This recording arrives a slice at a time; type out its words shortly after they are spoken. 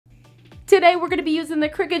Today we're going to be using the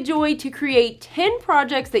Cricut Joy to create 10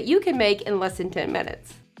 projects that you can make in less than 10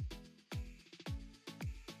 minutes.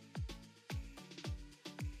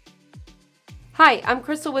 Hi, I'm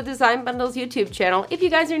Crystal with Design Bundles YouTube channel. If you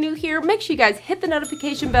guys are new here, make sure you guys hit the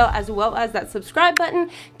notification bell as well as that subscribe button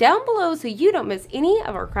down below so you don't miss any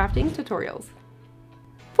of our crafting tutorials.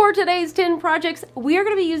 For today's 10 projects, we are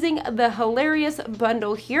going to be using the hilarious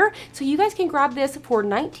bundle here. So you guys can grab this for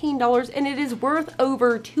 $19 and it is worth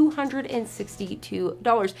over $262.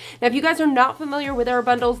 Now, if you guys are not familiar with our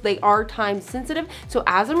bundles, they are time sensitive. So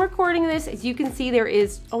as I'm recording this, as you can see, there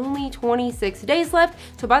is only 26 days left.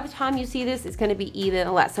 So by the time you see this, it's going to be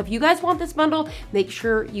even less. So if you guys want this bundle, make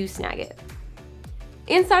sure you snag it.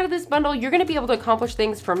 Inside of this bundle, you're going to be able to accomplish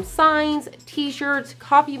things from signs, t-shirts,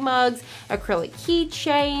 coffee mugs, acrylic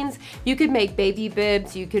keychains. You could make baby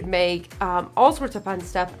bibs. You could make all sorts of fun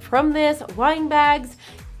stuff from this, wine bags.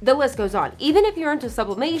 The list goes on. Even if you're into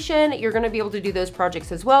sublimation, you're going to be able to do those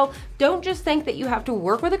projects as well. Don't just think that you have to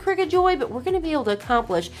work with a Cricut Joy, but we're going to be able to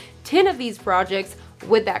accomplish 10 of these projects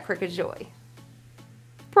with that Cricut Joy.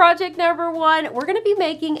 Project number one, we're going to be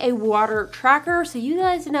making a water tracker. So you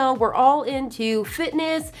guys know we're all into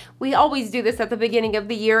fitness. We always do this at the beginning of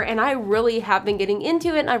the year, and I really have been getting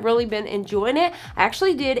into it and I've really been enjoying it. I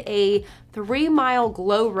actually did a 3-mile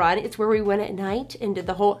glow run. It's where we went at night and did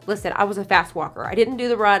the whole, listen, I was a fast walker. I didn't do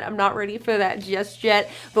the run. I'm not ready for that just yet,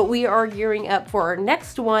 but we are gearing up for our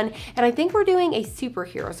next one. And I think we're doing a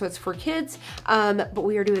superhero. So it's for kids, but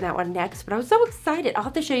we are doing that one next. But I was so excited. I'll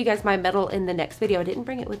have to show you guys my medal in the next video. I didn't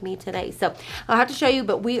bring it with me today, so I'll have to show you,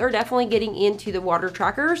 but we are definitely getting into the water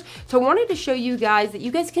trackers. So I wanted to show you guys that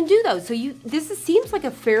you guys can do those. So seems like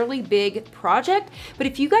a fairly big project, but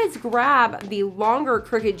if you guys grab the longer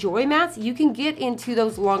Cricut Joy mats, you can get into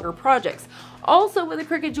those longer projects. Also with the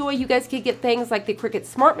Cricut Joy, you guys can get things like the Cricut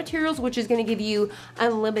Smart Materials, which is going to give you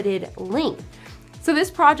unlimited length. So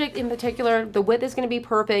this project in particular, the width is going to be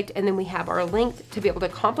perfect, and then we have our length to be able to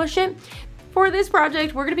accomplish it. For this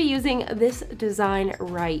project, we're going to be using this design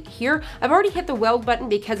right here. I've already hit the weld button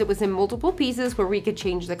because it was in multiple pieces where we could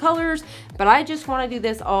change the colors, but I just want to do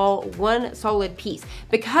this all one solid piece.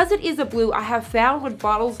 Because it is a blue, I have found with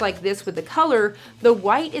bottles like this with the color, the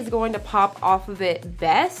white is going to pop off of it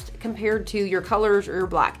best compared to your colors or your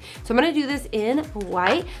black. So I'm going to do this in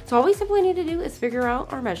white. So all we simply need to do is figure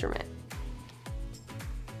out our measurement.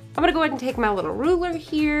 I'm gonna go ahead and take my little ruler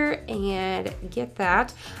here and get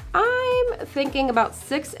that. I'm thinking about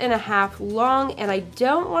 6.5 long, and I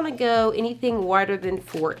don't wanna go anything wider than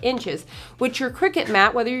 4 inches. With your Cricut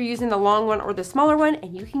mat, whether you're using the long one or the smaller one,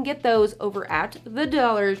 and you can get those over at the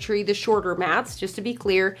Dollar Tree, the shorter mats, just to be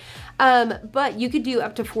clear. But you could do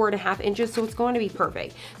up to 4.5 inches, so it's going to be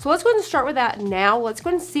perfect. So let's go ahead and start with that now. Let's go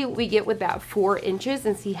ahead and see what we get with that 4 inches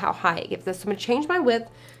and see how high it gives us. So I'm gonna change my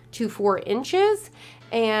width to 4 inches.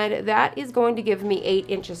 And that is going to give me 8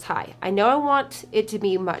 inches high. I know I want it to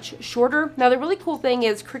be much shorter. Now the really cool thing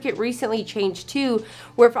is Cricut recently changed too,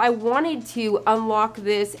 where if I wanted to unlock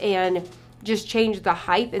this and just change the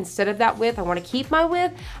height instead of that width, I want to keep my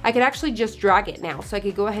width, I could actually just drag it now. So I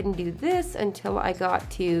could go ahead and do this until I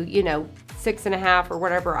got to, you know, 6.5 or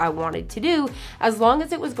whatever I wanted to do, as long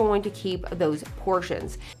as it was going to keep those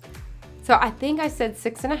portions. So I think I said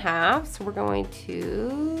 6.5, so we're going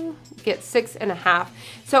to get 6.5.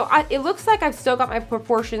 So it looks like I've still got my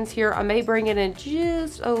proportions here. I may bring it in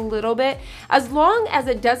just a little bit. As long as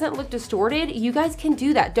it doesn't look distorted, you guys can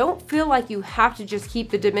do that. Don't feel like you have to just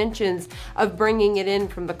keep the dimensions of bringing it in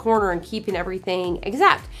from the corner and keeping everything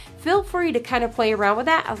exact. Feel free to kind of play around with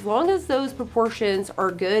that. As long as those proportions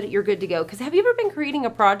are good, you're good to go. Because have you ever been creating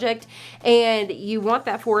a project and you want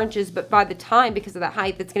that 4 inches, but by the time, because of that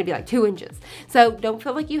height, it's going to be like 2 inches. So don't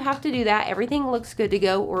feel like you have to do that. Everything looks good to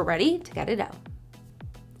go. We're ready to cut it out.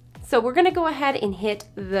 So we're going to go ahead and hit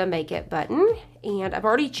the Make It button. And I've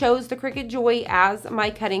already chose the Cricut Joy as my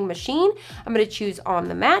cutting machine. I'm going to choose on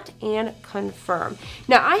the mat and confirm.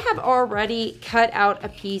 Now I have already cut out a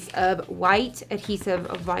piece of white adhesive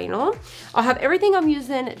vinyl. I'll have everything I'm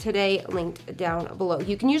using today linked down below.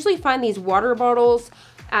 You can usually find these water bottles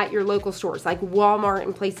at your local stores like Walmart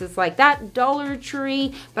and places like that, Dollar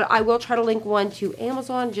Tree, but I will try to link one to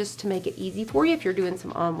Amazon just to make it easy for you if you're doing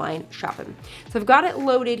some online shopping. So I've got it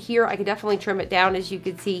loaded here. I could definitely trim it down as you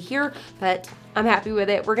can see here, but I'm happy with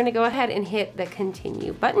it. We're gonna go ahead and hit the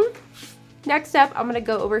continue button. Next up, I'm gonna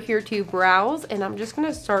go over here to browse, and I'm just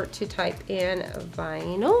gonna start to type in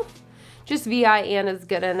vinyl. Just VIN is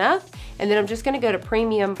good enough. And then I'm just gonna go to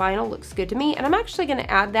premium vinyl, looks good to me. And I'm actually gonna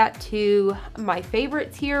add that to my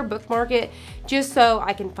favorites here, bookmark it, just so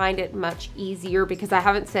I can find it much easier because I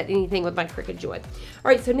haven't set anything with my Cricut Joy.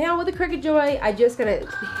 All right, so now with the Cricut Joy, I just gotta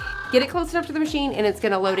get it close enough to the machine, and it's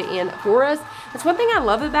gonna load it in for us. That's one thing I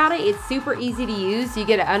love about it. It's super easy to use. You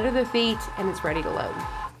get it under the feet and it's ready to load.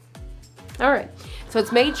 All right, so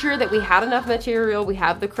it's made sure that we had enough material, we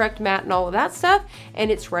have the correct mat and all of that stuff, and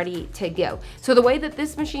it's ready to go. So the way that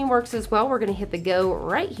this machine works as well, we're gonna hit the go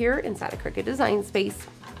right here inside of Cricut Design Space.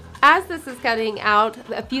 As this is cutting out,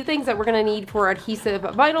 a few things that we're gonna need for our adhesive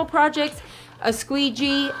vinyl projects: a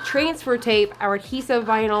squeegee, transfer tape, our adhesive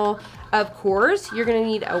vinyl, of course, you're gonna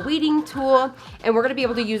need a weeding tool, and we're gonna be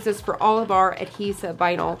able to use this for all of our adhesive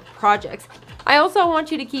vinyl projects. I also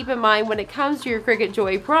want you to keep in mind when it comes to your Cricut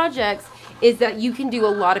Joy projects is that you can do a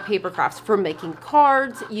lot of paper crafts, from making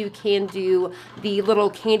cards. You can do the little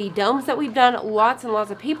candy domes that we've done, lots and lots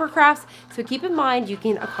of paper crafts. So keep in mind you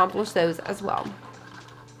can accomplish those as well.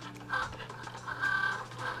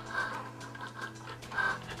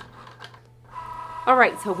 All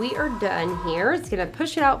right, so we are done here. It's gonna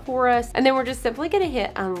push it out for us, and then we're just simply gonna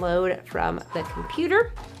hit unload from the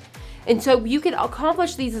computer. And so you can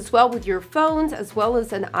accomplish these as well with your phones as well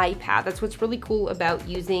as an iPad. That's what's really cool about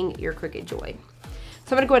using your Cricut Joy.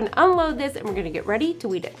 So I'm gonna go ahead and unload this, and we're gonna get ready to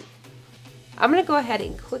weed it. I'm gonna go ahead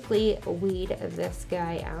and quickly weed this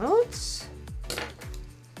guy out.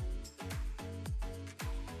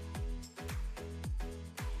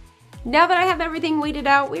 Now that I have everything weeded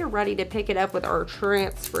out, we are ready to pick it up with our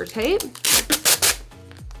transfer tape.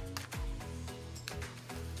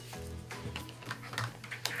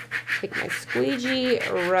 Take my squeegee,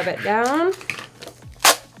 rub it down.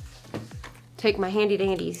 Take my handy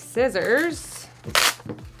dandy scissors,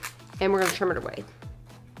 and we're gonna trim it away.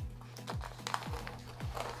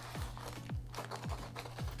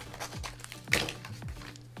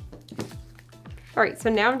 All right, so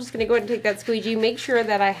now I'm just gonna go ahead and take that squeegee, make sure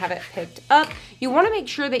that I have it picked up. You wanna make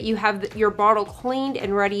sure that you have your bottle cleaned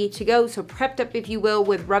and ready to go, so prepped up, if you will,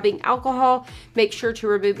 with rubbing alcohol. Make sure to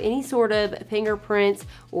remove any sort of fingerprints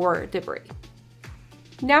or debris.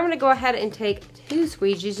 Now I'm gonna go ahead and take 2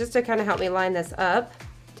 squeegees just to kind of help me line this up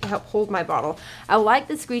to help hold my bottle. I like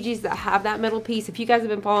the squeegees that have that middle piece. If you guys have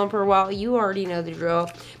been following for a while, you already know the drill.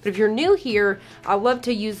 But if you're new here, I love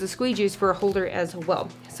to use the squeegees for a holder as well.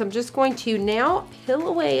 So I'm just going to now peel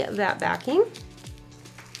away that backing.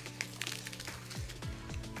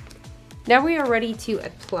 Now we are ready to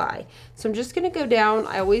apply. So I'm just gonna go down,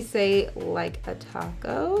 I always say like a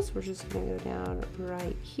taco. So we're just gonna go down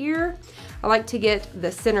right here. I like to get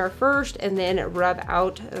the center first and then rub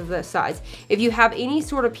out the sides. If you have any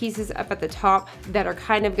sort of pieces up at the top that are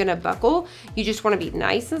kind of gonna buckle, you just wanna be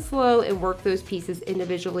nice and slow and work those pieces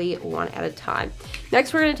individually one at a time.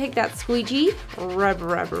 Next, we're gonna take that squeegee, rub,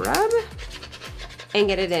 rub, rub, and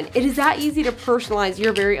get it in. It is that easy to personalize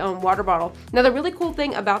your very own water bottle. Now the really cool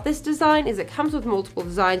thing about this design is it comes with multiple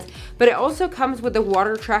designs, but it also comes with the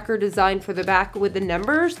water tracker design for the back with the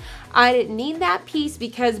numbers. I didn't need that piece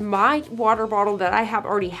because my water bottle that I have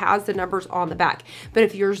already has the numbers on the back. But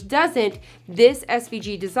if yours doesn't, this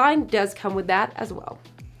SVG design does come with that as well.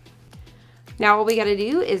 Now all we gotta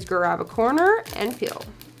do is grab a corner and peel.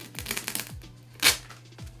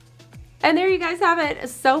 And there you guys have it.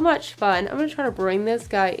 So much fun. I'm gonna try to bring this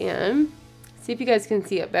guy in. See if you guys can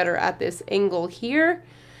see it better at this angle here.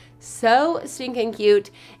 So stinking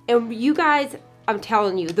cute. And you guys, I'm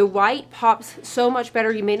telling you, the white pops so much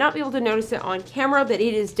better. You may not be able to notice it on camera, but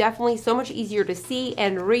it is definitely so much easier to see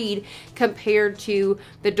and read compared to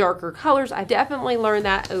the darker colors. I've definitely learned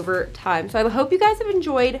that over time. So I hope you guys have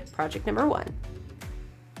enjoyed project number 1.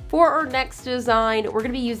 For our next design, we're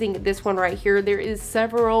gonna be using this one right here. There is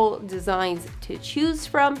several designs to choose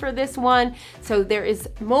from for this one. So there is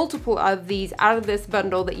multiple of these out of this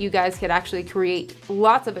bundle that you guys could actually create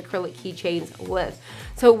lots of acrylic keychains with.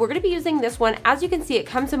 So we're gonna be using this one. As you can see, it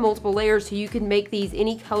comes in multiple layers, so you can make these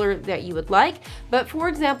any color that you would like. But for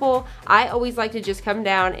example, I always like to just come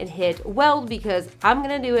down and hit weld because I'm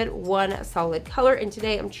gonna do it one solid color, and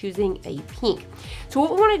today I'm choosing a pink. So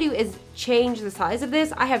what we wanna do is change the size of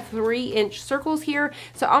this. I have 3-inch circles here,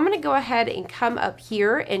 so I'm gonna go ahead and come up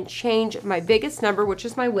here and change my biggest number, which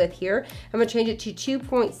is my width here. I'm gonna change it to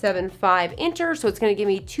 2.75, enter, so it's gonna give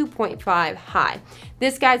me 2.5 high.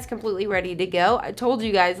 This guy's completely ready to go. I told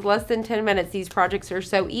you guys, less than 10 minutes, these projects are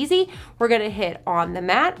so easy. We're gonna hit on the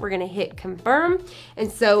mat, we're gonna hit confirm,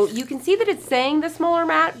 and so you can see that it's saying the smaller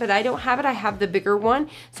mat, but I don't have it, I have the bigger one.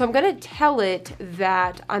 So I'm gonna tell it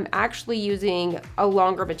that I'm actually using a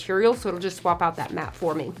longer material, so it'll just swap out that mat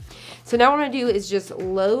for me. So now what I'm gonna do is just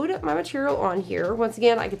load my material on here. Once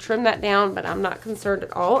again, I could trim that down, but I'm not concerned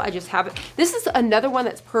at all. I just have it. This is another one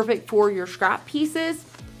that's perfect for your scrap pieces.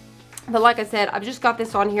 But like I said, I've just got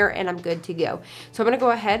this on here and I'm good to go. So I'm gonna go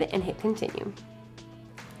ahead and hit continue.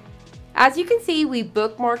 As you can see, we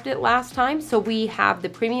bookmarked it last time, so we have the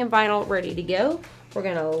premium vinyl ready to go. We're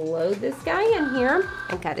gonna load this guy in here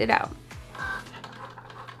and cut it out.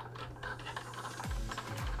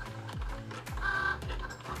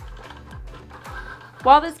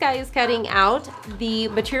 While this guy is cutting out, the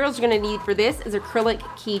materials you're going to need for this is acrylic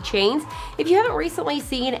keychains. If you haven't recently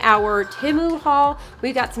seen our Temu haul,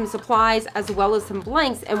 we've got some supplies as well as some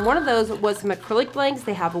blanks, and one of those was some acrylic blanks.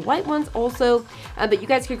 They have white ones also, but you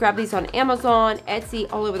guys could grab these on Amazon,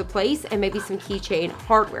 Etsy, all over the place, and maybe some keychain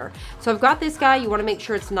hardware. So I've got this guy. You want to make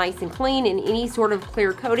sure it's nice and clean and any sort of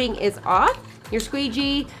clear coating is off. Your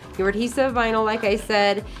squeegee, your adhesive vinyl, like I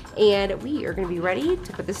said, and we are going to be ready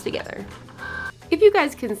to put this together. If you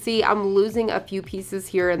guys can see, I'm losing a few pieces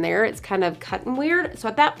here and there. It's kind of cutting weird. So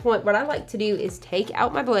at that point, what I like to do is take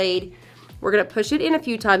out my blade. We're gonna push it in a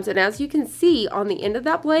few times, and as you can see on the end of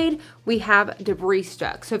that blade, we have debris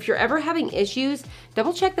stuck. So if you're ever having issues,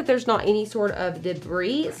 double check that there's not any sort of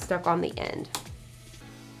debris stuck on the end.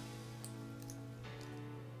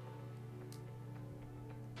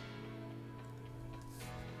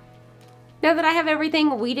 Now that I have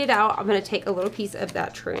everything weeded out, I'm gonna take a little piece of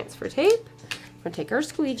that transfer tape. We're gonna take our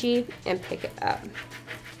squeegee and pick it up.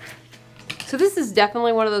 So this is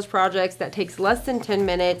definitely one of those projects that takes less than 10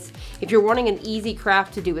 minutes. If you're wanting an easy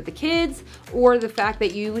craft to do with the kids, or the fact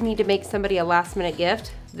that you need to make somebody a last minute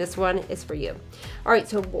gift, this one is for you. All right,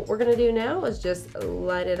 so what we're gonna do now is just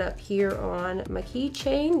light it up here on my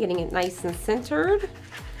keychain, getting it nice and centered.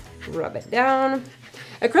 Rub it down.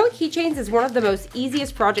 Acrylic keychains is one of the most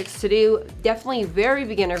easiest projects to do. Definitely very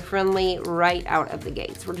beginner friendly right out of the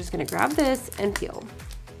gates. We're just gonna grab this and peel.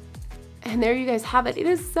 And there you guys have it. It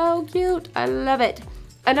is so cute. I love it.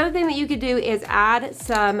 Another thing that you could do is add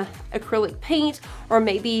some acrylic paint or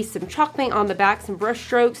maybe some chalk paint on the back, some brush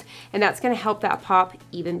strokes, and that's gonna help that pop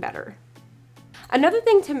even better. Another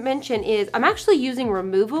thing to mention is I'm actually using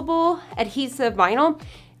removable adhesive vinyl.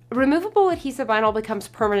 Removable adhesive vinyl becomes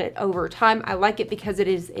permanent over time. I like it because it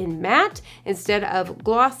is in matte instead of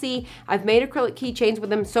glossy. I've made acrylic keychains with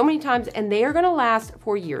them so many times and they are gonna last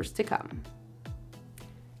for years to come.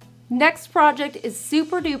 Next project is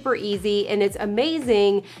super duper easy and it's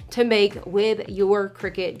amazing to make with your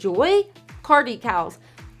Cricut Joy car decals.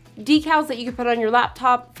 Decals that you can put on your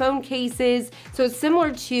laptop, phone cases. So it's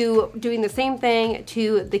similar to doing the same thing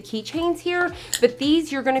to the keychains here, but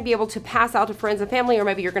these you're gonna be able to pass out to friends and family, or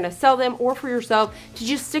maybe you're gonna sell them, or for yourself to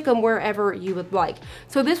just stick them wherever you would like.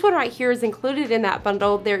 So this one right here is included in that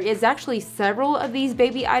bundle. There is actually several of these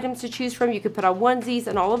baby items to choose from. You could put on onesies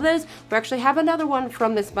and all of those. We actually have another one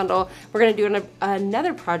from this bundle. We're gonna do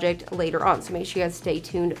another project later on, so make sure you guys stay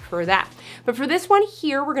tuned for that. But for this one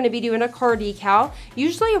here, we're gonna be doing a car decal.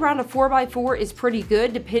 Usually around a 4x4 is pretty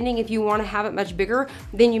good. Depending if you want to have it much bigger,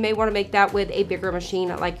 then you may want to make that with a bigger machine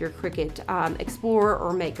like your Cricut Explorer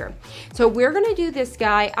or Maker. So we're going to do this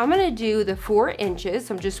guy. I'm going to do the 4 inches.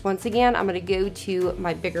 So once again, I'm going to go to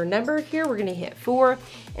my bigger number here. We're going to hit 4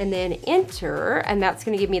 and then enter, and that's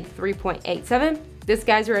going to give me the 3.87. This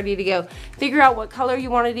guy's ready to go. Figure out what color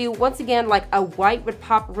you want to do. Once again, like a white would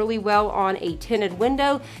pop really well on a tinted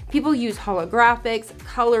window. People use holographics,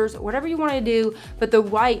 colors, whatever you want to do, but the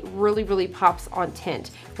white really, really pops on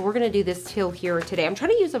tint. But we're going to do this teal here today. I'm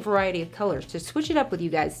trying to use a variety of colors to switch it up with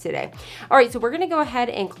you guys today. All right, so we're going to go ahead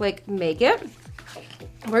and click Make It.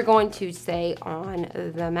 We're going to say on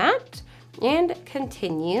the mat and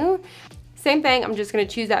continue. Same thing, I'm just gonna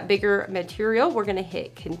choose that bigger material. We're gonna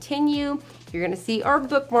hit continue. You're gonna see our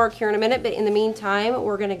bookmark here in a minute, but in the meantime,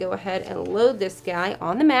 we're gonna go ahead and load this guy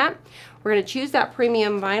on the mat. We're gonna choose that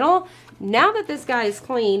premium vinyl. Now that this guy is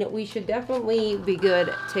clean, we should definitely be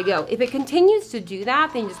good to go. If it continues to do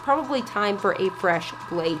that, then it's probably time for a fresh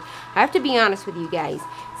blade. I have to be honest with you guys.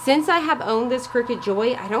 Since I have owned this Cricut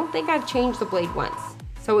Joy, I don't think I've changed the blade once.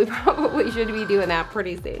 So we probably should be doing that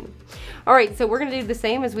pretty soon. All right, so we're gonna do the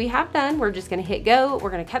same as we have done. We're just gonna hit go.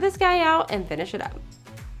 We're gonna cut this guy out and finish it up.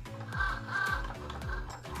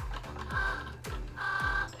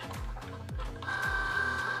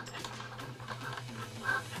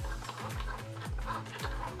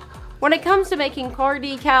 When it comes to making car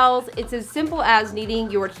decals, it's as simple as needing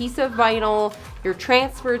your adhesive vinyl, your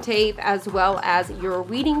transfer tape, as well as your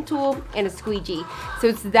weeding tool and a squeegee. So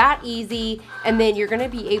it's that easy, and then you're gonna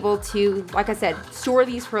be able to, like I said, store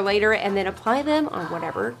these for later and then apply them on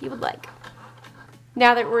whatever you would like.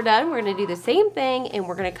 Now that we're done, we're gonna do the same thing, and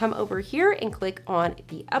we're gonna come over here and click on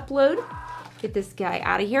the upload. Get this guy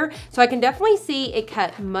out of here. So I can definitely see it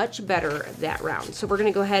cut much better that round. So we're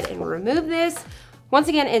gonna go ahead and remove this. Once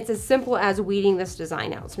again, it's as simple as weeding this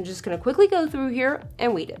design out. So I'm just gonna quickly go through here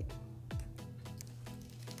and weed it.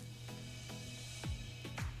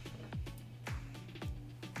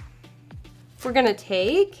 We're gonna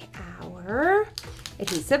take our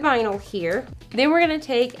adhesive vinyl here. Then we're gonna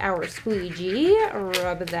take our squeegee,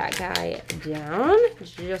 rub that guy down,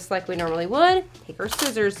 just like we normally would. Take our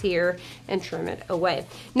scissors here and trim it away.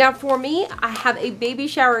 Now for me, I have a baby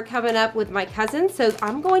shower coming up with my cousin, so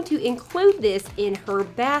I'm going to include this in her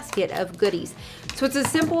basket of goodies. So it's as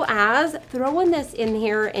simple as throwing this in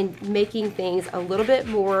here and making things a little bit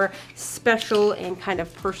more special and kind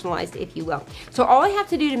of personalized, if you will. So all I have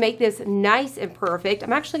to do to make this nice and perfect,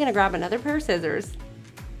 I'm actually gonna grab another pair of scissors.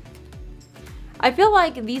 I feel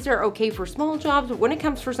like these are okay for small jobs, but when it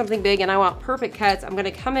comes for something big and I want perfect cuts, I'm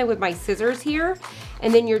gonna come in with my scissors here,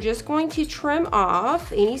 and then you're just going to trim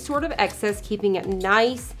off any sort of excess, keeping it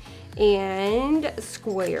nice and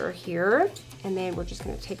square here. And then we're just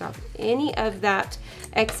gonna take off any of that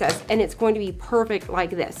excess, and it's going to be perfect like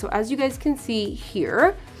this. So as you guys can see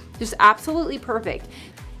here, just absolutely perfect.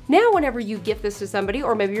 Now, whenever you gift this to somebody,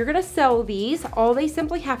 or maybe you're gonna sell these, all they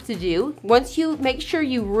simply have to do, once you make sure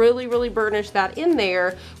you really burnish that in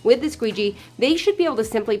there with the squeegee, they should be able to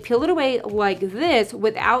simply peel it away like this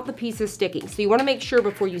without the pieces sticking. So you wanna make sure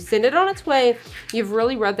before you send it on its way, you've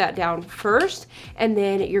really rubbed that down first, and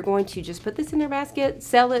then you're going to just put this in their basket,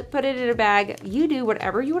 sell it, put it in a bag. You do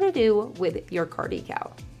whatever you wanna do with your card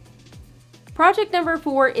decal. Project number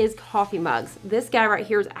 4 is coffee mugs. This guy right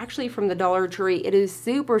here is actually from the Dollar Tree. It is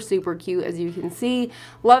super cute, as you can see.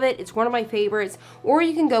 Love it. It's one of my favorites. Or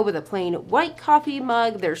you can go with a plain white coffee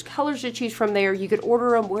mug. There's colors to choose from there. You could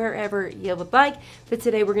order them wherever you would like. But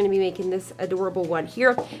today we're going to be making this adorable one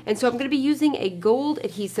here. And so I'm going to be using a gold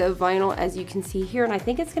adhesive vinyl, as you can see here. And I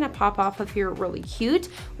think it's going to pop off of here really cute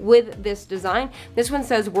with this design. This one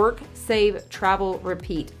says work, save, travel,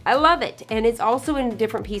 repeat. I love it. And it's also in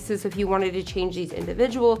different pieces. If you wanted to change these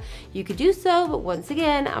individual, you could do so, but once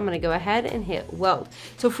again, I'm gonna go ahead and hit weld.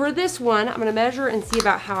 So for this one, I'm gonna measure and see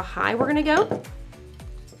about how high we're gonna go.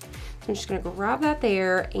 So I'm just gonna grab that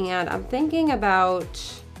there, and I'm thinking about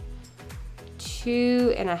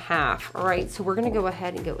 2.5. All right, so we're gonna go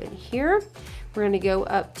ahead and go in here. We're gonna go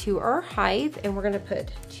up to our height, and we're gonna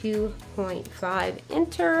put 2.5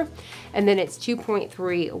 enter, and then it's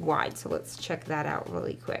 2.3 wide. So let's check that out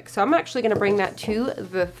really quick. So I'm actually gonna bring that to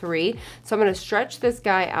the 3. So I'm gonna stretch this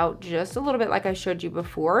guy out just a little bit like I showed you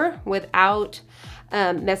before without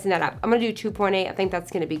messing that up. I'm gonna do 2.8. I think that's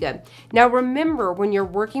gonna be good. Now remember, when you're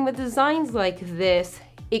working with designs like this,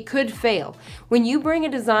 it could fail. When you bring a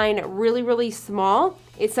design really small,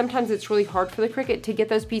 sometimes it's really hard for the Cricut to get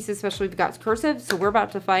those pieces, especially if you've got cursive. So we're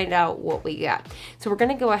about to find out what we got. So we're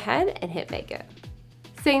gonna go ahead and hit make it.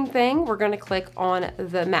 Same thing, we're gonna click on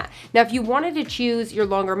the mat. Now, if you wanted to choose your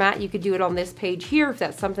longer mat, you could do it on this page here if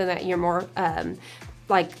that's something that you're more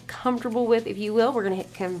like comfortable with, if you will. We're gonna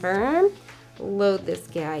hit confirm. Load this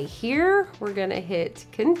guy here. We're gonna hit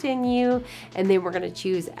continue, and then we're gonna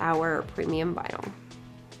choose our premium vinyl.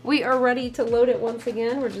 We are ready to load it once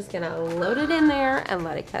again. We're just gonna load it in there and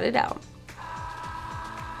let it cut it out.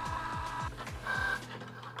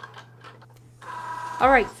 All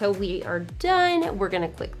right, so we are done. We're gonna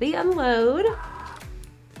click the unload,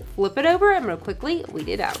 flip it over. I'm gonna quickly weed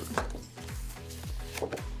it out.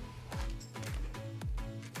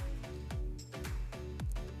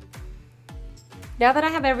 Now that I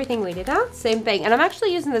have everything weeded out, same thing. And I'm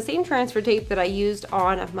actually using the same transfer tape that I used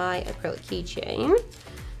on my acrylic keychain.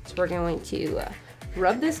 So we're going to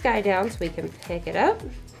rub this guy down so we can pick it up.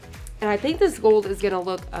 And I think this gold is gonna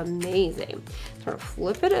look amazing. So we're gonna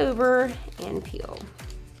flip it over and peel.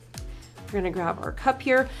 We're gonna grab our cup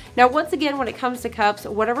here. Now, once again, when it comes to cups,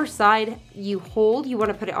 whatever side you hold, you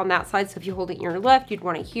wanna put it on that side. So if you hold it in your left, you'd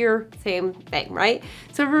want it here, same thing, right?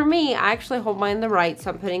 So for me, I actually hold mine the right, so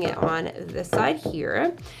I'm putting it on this side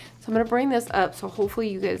here. So I'm gonna bring this up so hopefully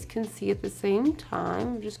you guys can see at the same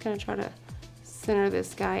time. I'm just gonna try to center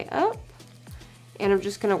this guy up, and I'm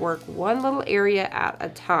just gonna work one little area at a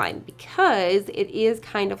time because it is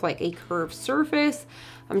kind of like a curved surface.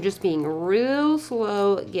 I'm just being real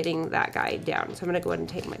slow getting that guy down. So I'm gonna go ahead and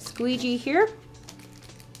take my squeegee here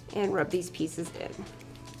and rub these pieces in.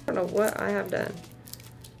 I don't know what I have done.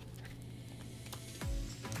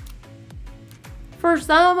 For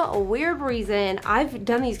some weird reason, I've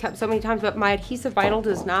done these cups so many times, but my adhesive vinyl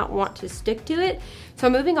does not want to stick to it. So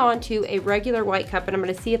I'm moving on to a regular white cup, and I'm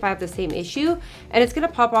gonna see if I have the same issue. And it's gonna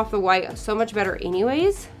pop off the white so much better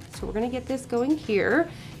anyways. So we're gonna get this going here,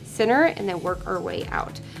 center, and then work our way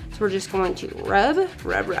out. So we're just going to rub.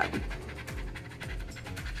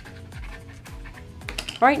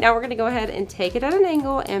 All right, now we're gonna go ahead and take it at an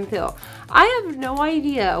angle and peel. I have no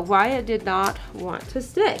idea why it did not want to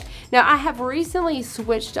stick. Now, I have recently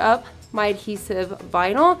switched up my adhesive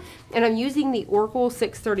vinyl, and I'm using the Oracle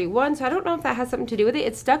 631, so I don't know if that has something to do with it.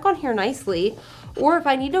 It's stuck on here nicely, or if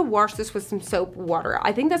I need to wash this with some soap water.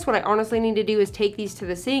 I think that's what I honestly need to do, is take these to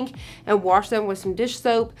the sink and wash them with some dish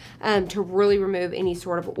soap to really remove any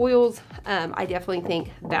sort of oils. I definitely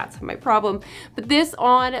think that's my problem. But this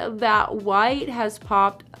on that white has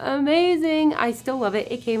popped amazing. I still love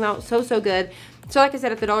it. It came out so, so good. So like I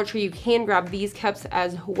said, at the Dollar Tree, you can grab these cups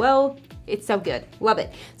as well. It's so good. Love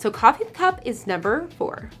it. So coffee cup is number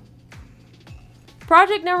 4.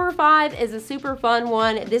 Project number 5 is a super fun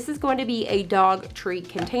one. This is going to be a dog treat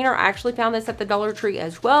container. I actually found this at the Dollar Tree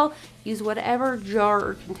as well. Use whatever jar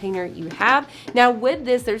or container you have. Now with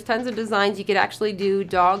this, there's tons of designs. You could actually do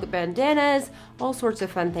dog bandanas, all sorts of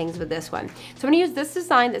fun things with this one. So I'm gonna use this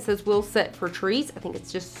design that says "Will Set for Treats." I think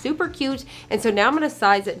it's just super cute. And so now I'm gonna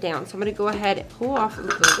size it down. So I'm gonna go ahead and pull off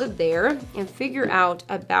the lid there and figure out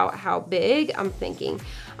about how big I'm thinking.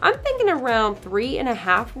 I'm thinking around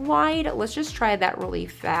 3.5 wide. Let's just try that really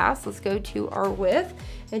fast. Let's go to our width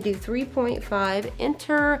and do 3.5,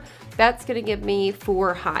 enter. That's gonna give me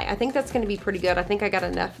 4 high. I think that's gonna be pretty good. I think I got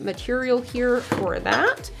enough material here for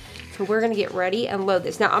that. So we're gonna get ready and load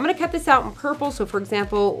this. Now I'm gonna cut this out in purple. So for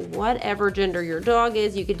example, whatever gender your dog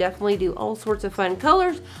is, you could definitely do all sorts of fun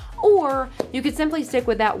colors, or you could simply stick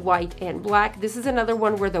with that white and black. This is another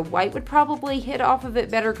one where the white would probably hit off of it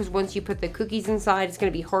better, because once you put the cookies inside, it's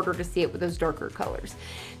gonna be harder to see it with those darker colors.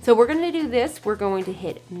 So we're gonna do this. We're going to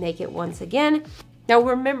hit make it once again. Now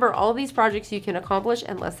remember, all of these projects you can accomplish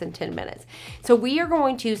in less than 10 minutes. So we are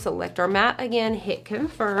going to select our mat again, hit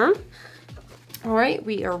confirm. All right,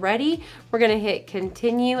 we are ready. We're gonna hit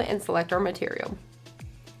continue and select our material.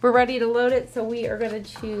 We're ready to load it, so we are gonna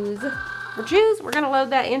choose. We're gonna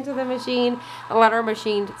load that into the machine and let our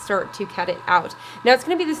machine start to cut it out. Now it's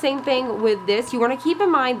gonna be the same thing with this. You wanna keep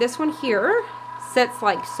in mind this one here sets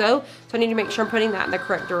like so. So I need to make sure I'm putting that in the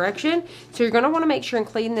correct direction. So you're gonna wanna make sure and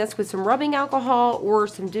clean this with some rubbing alcohol or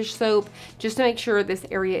some dish soap, just to make sure this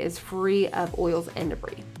area is free of oils and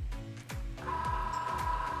debris.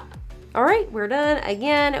 All right, we're done.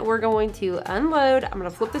 Again, we're going to unload. I'm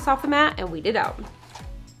gonna flip this off the mat and weed it out.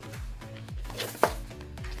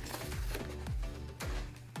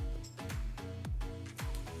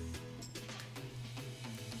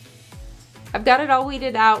 I've got it all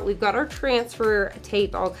weeded out. We've got our transfer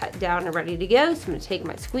tape all cut down and ready to go. So I'm gonna take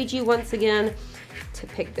my squeegee once again to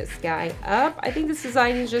pick this guy up. I think this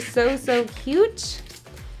design is just so, so cute.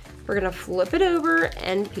 We're gonna flip it over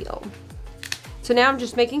and peel. So now I'm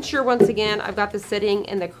just making sure, once again, I've got this sitting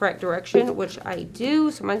in the correct direction, which I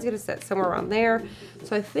do. So mine's gonna sit somewhere around there.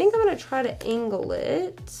 So I think I'm gonna try to angle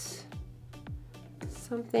it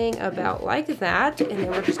something about like that. And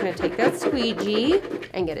then we're just gonna take that squeegee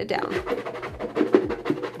and get it down. Okay.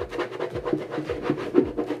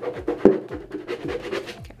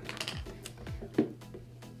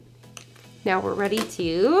 Now we're ready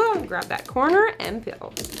to grab that corner and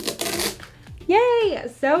peel. Yay,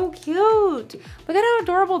 so cute. Look at how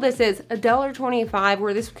adorable this is. $1.25,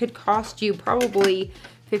 where this could cost you probably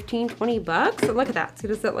 15, 20 bucks. So look at that, it's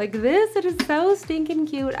gonna sit like this. It is so stinking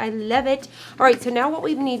cute, I love it. All right, so now what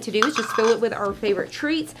we need to do is just fill it with our favorite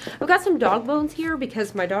treats. I've got some dog bones here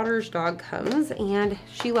because my daughter's dog comes and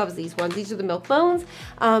she loves these ones. These are the milk bones,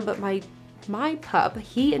 but my pup,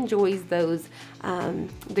 he enjoys those,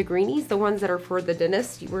 the greenies, the ones that are for the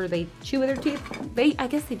dentist, where they chew with their teeth. I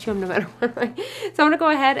guess they chew them no matter what, right? So I'm gonna go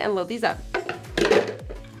ahead and load these up.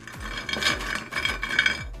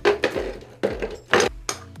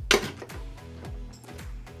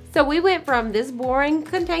 So we went from this boring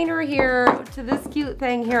container here to this cute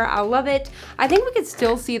thing here. I love it. I think we could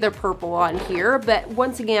still see the purple on here, but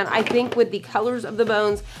once again, I think with the colors of the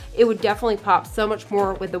bones, it would definitely pop so much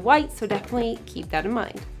more with the white, so definitely keep that in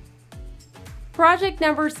mind. Project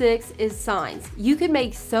number 6 is signs. You can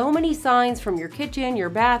make so many signs from your kitchen, your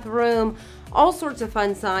bathroom, all sorts of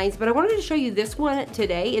fun signs, but I wanted to show you this one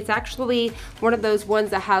today. It's actually one of those ones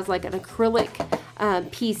that has like an acrylic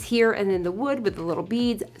piece here and then the wood with the little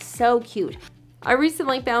beads. So cute. I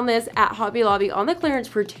recently found this at Hobby Lobby on the clearance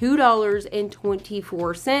for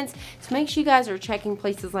 $2.24. So make sure you guys are checking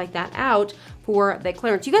places like that out for the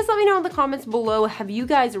clearance. You guys let me know in the comments below, have you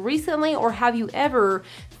guys recently or have you ever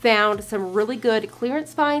found some really good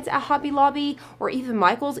clearance finds at Hobby Lobby or even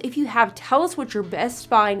Michael's? If you have, tell us what your best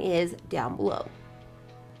find is down below.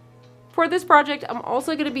 For this project, I'm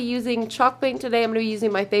also going to be using chalk paint today. I'm going to be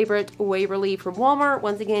using my favorite Waverly from Walmart.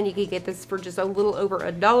 Once again, you can get this for just a little over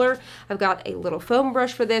 $1. I've got a little foam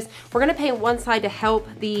brush for this. We're going to paint one side to help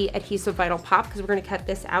the adhesive vinyl pop because we're going to cut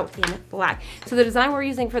this out in black. So the design we're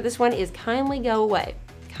using for this one is Kindly Go Away.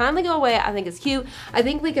 kindly go away. I think it's cute. I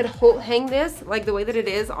think we could hang this like the way that it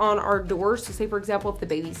is on our doors. So say for example, if the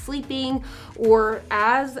baby's sleeping, or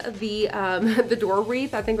as the the door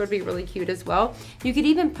wreath, I think would be really cute as well. You could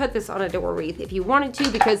even put this on a door wreath if you wanted to,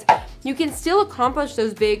 because you can still accomplish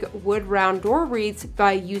those big wood round door wreaths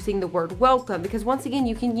by using the word welcome, because once again,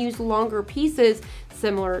 you can use longer pieces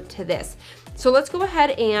similar to this. So let's go ahead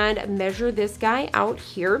and measure this guy out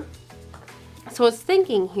here. So I was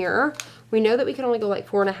thinking here, we know that we can only go like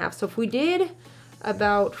 4.5. So if we did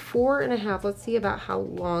about 4.5, let's see about how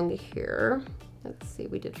long here. Let's see,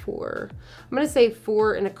 we did 4. I'm gonna say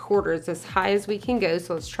 4.25 is as high as we can go.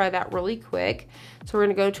 So let's try that really quick. So we're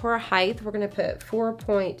gonna go to our height. We're gonna put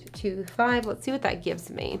 4.25. Let's see what that gives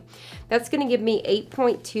me. That's gonna give me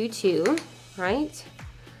 8.22, right?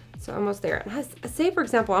 So almost there. Say for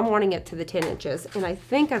example, I'm wanting it to the 10 inches, and I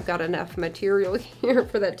think I've got enough material here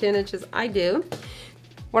for that 10 inches. I do.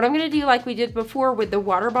 What I'm gonna do, like we did before with the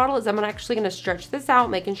water bottle, is I'm actually gonna stretch this out,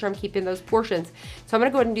 making sure I'm keeping those portions. So I'm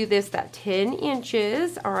gonna go ahead and do this, that 10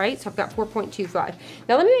 inches. All right, so I've got 4.25.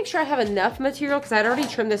 Now let me make sure I have enough material, because I'd already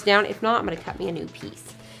trimmed this down. If not, I'm gonna cut me a new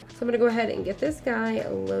piece. So I'm gonna go ahead and get this guy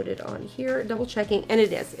loaded on here, double checking, and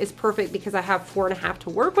it's perfect because I have 4.5 to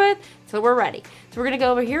work with, so we're ready. So we're gonna go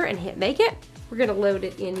over here and hit make it. We're gonna load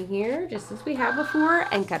it in here, just as we have before,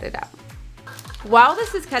 and cut it out. While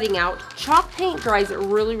this is cutting out, chalk paint dries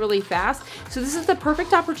really, really fast. So this is the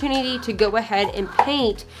perfect opportunity to go ahead and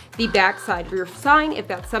paint the back side of your sign if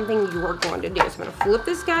that's something you are going to do. So I'm gonna flip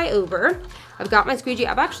this guy over. I've got my squeegee.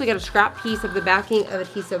 I've actually got a scrap piece of the backing of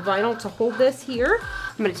adhesive vinyl to hold this here.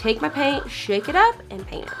 I'm gonna take my paint, shake it up, and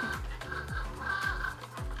paint it.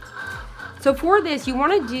 So for this, you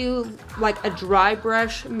wanna do like a dry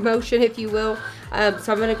brush motion, if you will.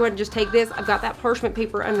 So I'm gonna go ahead and just take this. I've got that parchment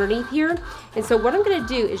paper underneath here. And so what I'm gonna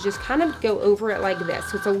do is just kind of go over it like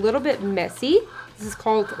this. So it's a little bit messy. This is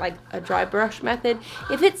called like a dry brush method.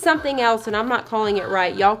 If it's something else and I'm not calling it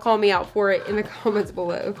right, y'all call me out for it in the comments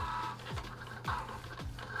below.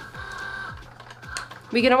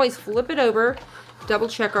 We can always flip it over, double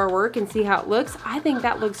check our work and see how it looks. I think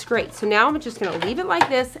that looks great. So now I'm just gonna leave it like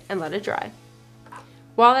this and let it dry.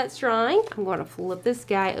 While that's drying, I'm gonna flip this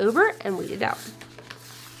guy over and weed it out.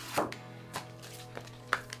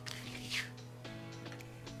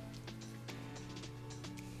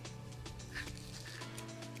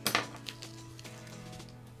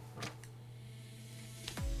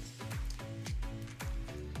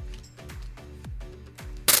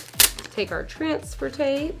 Take our transfer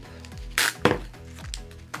tape.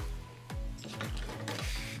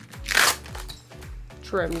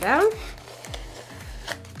 Trim down.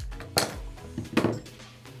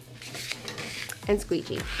 And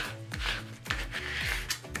squeegee.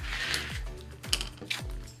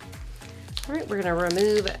 All right, we're gonna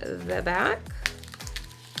remove the back.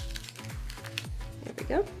 There we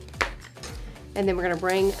go. And then we're gonna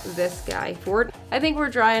bring this guy forward. I think we're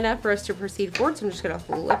dry enough for us to proceed forward, so I'm just gonna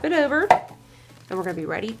flip it over and we're gonna be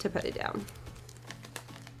ready to put it down.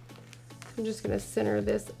 I'm just gonna center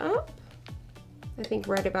this up. I think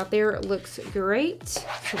right about there it looks great. So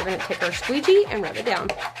we're gonna take our squeegee and rub it down.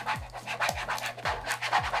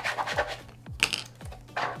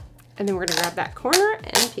 And then we're gonna grab that corner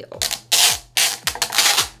and peel.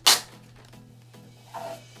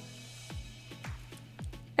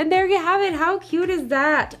 And there you have it. How cute is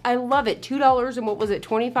that? I love it. $2 and what was it,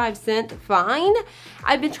 25-cent fine?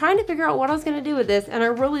 I've been trying to figure out what I was gonna do with this, and I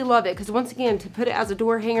really love it because once again, to put it as a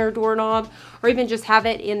door hanger, doorknob, or even just have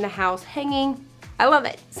it in the house hanging, I love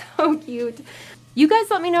it. So cute. You guys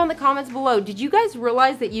let me know in the comments below, did you guys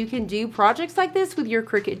realize that you can do projects like this with your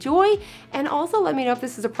Cricut Joy? And also let me know if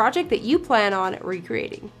this is a project that you plan on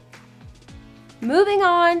recreating. Moving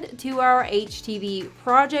on to our HTV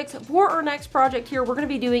projects. For our next project here, we're gonna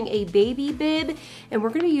be doing a baby bib, and we're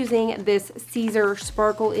gonna be using this Caesar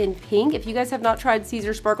Sparkle in pink. If you guys have not tried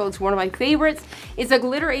Caesar Sparkle, it's one of my favorites. It's a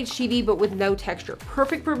glitter HTV, but with no texture.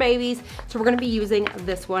 Perfect for babies. So we're gonna be using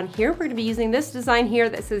this one here. We're gonna be using this design here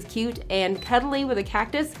that says cute and cuddly with a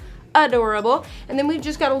cactus. Adorable. And then we've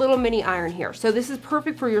just got a little mini iron here. So this is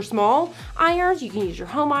perfect for your small irons. You can use your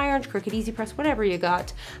home irons, Cricut Easy Press, whatever you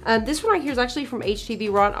got. This one right here is actually from HTV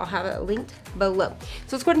Ron. I'll have it linked below.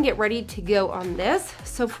 So let's go ahead and get ready to go on this.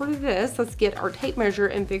 So for this, let's get our tape measure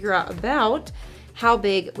and figure out about how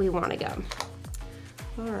big we want to go.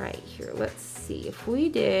 All right, here, let's see. If we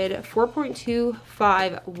did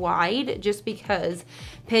 4.25 wide, just because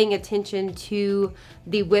paying attention to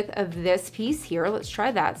the width of this piece here, let's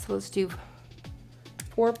try that. So let's do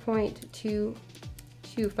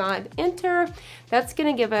 4.225, enter. That's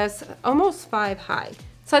gonna give us almost 5 high.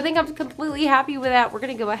 So I think I'm completely happy with that. We're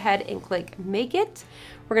gonna go ahead and click Make It.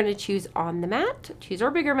 We're gonna choose On the Mat, choose our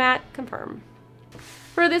bigger mat, confirm.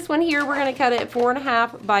 For this one here, we're gonna cut it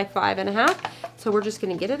 4.5 by 5.5. So we're just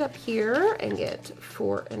gonna get it up here and get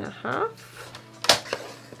 4.5.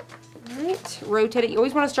 All right, rotate it. You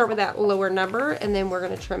always wanna start with that lower number, and then we're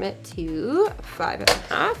gonna trim it to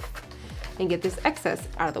 5.5 and get this excess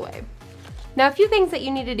out of the way. Now, a few things that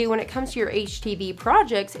you need to do when it comes to your HTV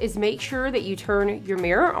projects is make sure that you turn your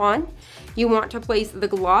mirror on. You want to place the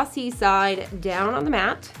glossy side down on the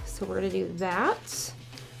mat. So we're gonna do that.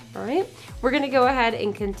 All right, we're gonna go ahead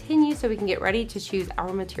and continue so we can get ready to choose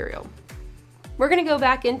our material. We're gonna go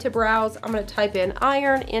back into browse. I'm gonna type in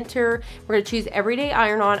iron, enter. We're gonna choose everyday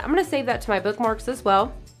iron on. I'm gonna save that to my bookmarks as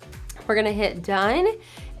well. We're gonna hit done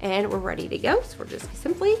and we're ready to go. So we're just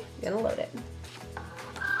simply gonna load it.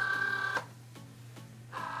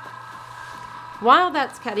 While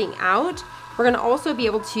that's cutting out, we're gonna also be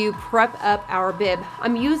able to prep up our bib.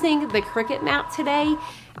 I'm using the Cricut mat today.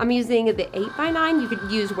 I'm using the 8x9. You could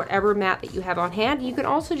use whatever mat that you have on hand. You can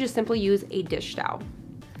also just simply use a dish towel.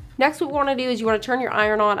 Next, what we wanna do is you wanna turn your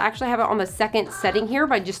iron on. I actually have it on the second setting here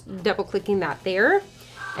by just double clicking that there.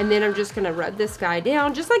 And then I'm just gonna rub this guy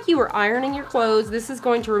down, just like you were ironing your clothes. This is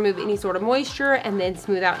going to remove any sort of moisture and then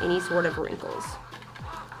smooth out any sort of wrinkles.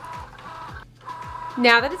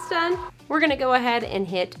 Now that it's done, we're gonna go ahead and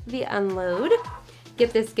hit the unload.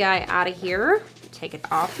 Get this guy out of here, take it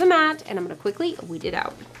off the mat, and I'm gonna quickly weed it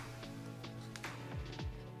out.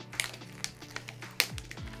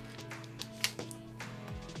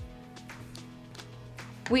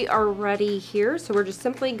 We are ready here, so we're just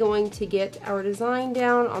simply going to get our design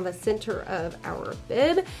down on the center of our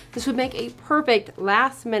bib. This would make a perfect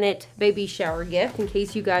last minute baby shower gift in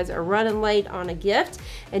case you guys are running late on a gift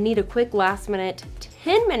and need a quick last minute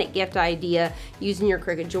 10-minute gift idea using your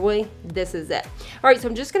Cricut Joy. This is it. All right, so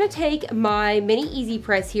I'm just gonna take my mini easy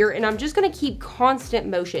press here and I'm just gonna keep constant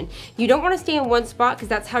motion. You don't wanna stay in one spot because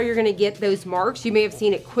that's how you're gonna get those marks. You may have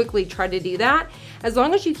seen it quickly try to do that. As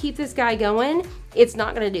long as you keep this guy going, it's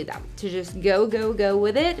not gonna do that. So just go, go, go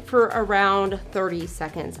with it for around 30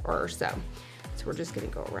 seconds or so. So we're just gonna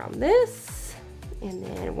go around this. And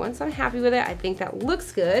then once I'm happy with it, I think that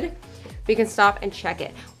looks good, we can stop and check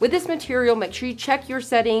it. With this material, make sure you check your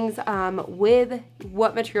settings with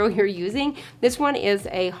what material you're using. This one is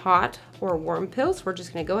a hot or warm peel, so we're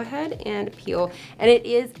just gonna go ahead and peel, and it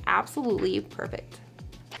is absolutely perfect.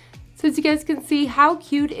 So as you guys can see, how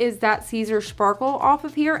cute is that Caesar sparkle off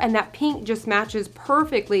of here, and that pink just matches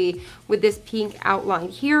perfectly with this pink outline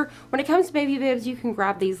here. When it comes to baby bibs, you can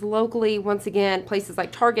grab these locally. Once again, places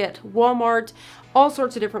like Target, Walmart, all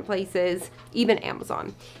sorts of different places, even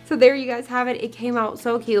Amazon. So there you guys have it. It came out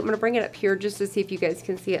so cute. I'm gonna bring it up here just to see if you guys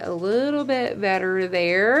can see it a little bit better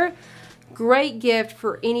there. Great gift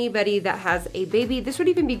for anybody that has a baby. This would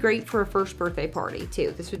even be great for a first birthday party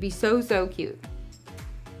too. This would be so, so cute.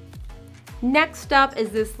 Next up is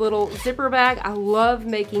this little zipper bag. I love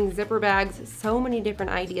making zipper bags. So many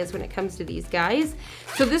different ideas when it comes to these guys.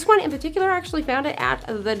 So this one in particular, I actually found it at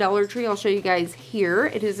the Dollar Tree. I'll show you guys here.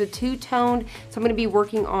 It is a two-toned, so I'm gonna be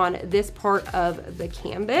working on this part of the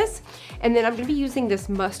canvas. And then I'm gonna be using this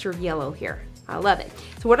mustard yellow here. I love it.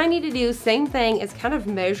 So what I need to do, same thing, is kind of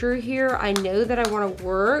measure here. I know that I wanna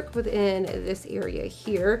work within this area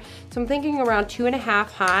here. So I'm thinking around 2.5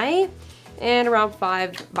 high and around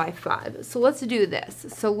 5 by 5. So let's do this.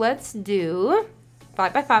 So let's do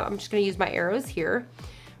 5 by 5. I'm just gonna use my arrows here.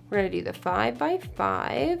 We're gonna do the 5 by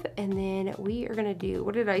 5, and then we are gonna do,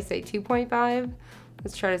 what did I say, 2.5?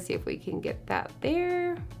 Let's try to see if we can get that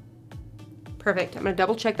there. Perfect. I'm gonna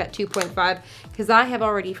double check that 2.5 because I have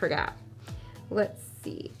already forgot. Let's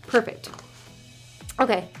see. Perfect.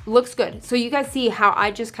 Okay, looks good. So you guys see how I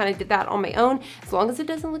just kind of did that on my own. As long as it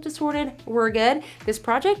doesn't look distorted, we're good. This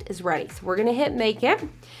project is ready. So we're gonna hit make it,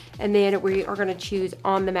 and then we are gonna choose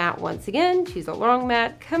on the mat once again, choose a long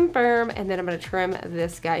mat, confirm, and then I'm gonna trim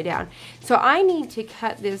this guy down. So I need to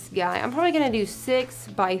cut this guy. I'm probably gonna do 6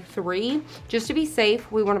 by 3. Just to be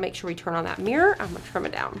safe, we wanna make sure we turn on that mirror. I'm gonna trim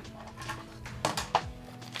it down.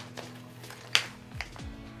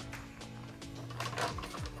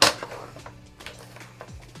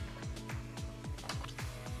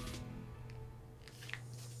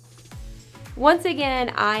 Once again,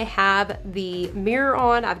 I have the mirror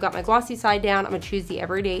on. I've got my glossy side down. I'm gonna choose the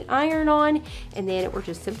everyday iron on, and then we're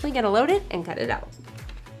just simply gonna load it and cut it out.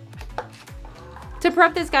 To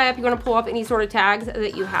prep this guy up, you wanna pull off any sort of tags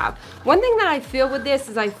that you have. One thing that I feel with this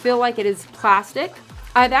is I feel like it is plastic.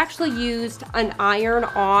 I've actually used an iron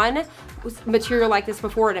on material like this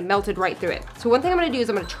before and it melted right through it. So one thing I'm gonna do is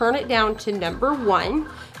I'm gonna turn it down to number 1,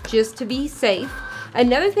 just to be safe.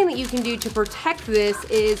 Another thing that you can do to protect this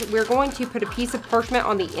is we're going to put a piece of parchment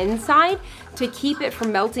on the inside to keep it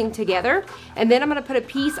from melting together. And then I'm gonna put a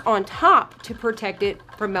piece on top to protect it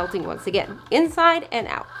from melting once again, inside and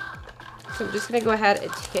out. So I'm just gonna go ahead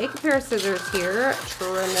and take a pair of scissors here,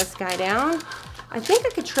 trim this guy down. I think I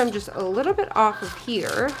could trim just a little bit off of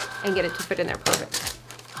here and get it to fit in there perfect.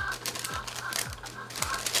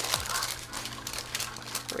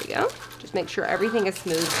 There we go. Just make sure everything is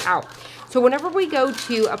smoothed out. So whenever we go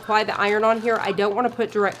to apply the iron on here, I don't want to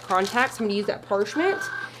put direct contact, so I'm going to use that parchment,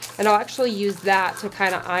 and I'll actually use that to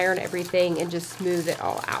kind of iron everything and just smooth it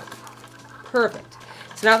all out. Perfect.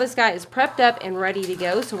 So now this guy is prepped up and ready to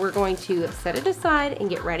go, so we're going to set it aside and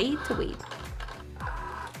get ready to weed.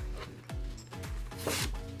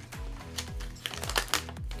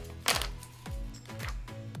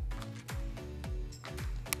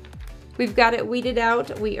 We've got it weeded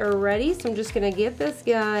out. We are ready. So I'm just going to get this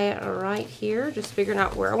guy right here, just figuring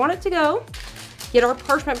out where I want it to go. Get our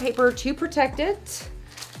parchment paper to protect it.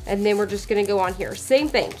 And then we're just going to go on here. Same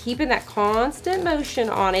thing, keeping that constant motion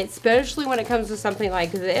on it, especially when it comes to something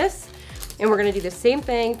like this. And we're going to do the same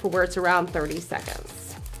thing for where it's around 30 seconds.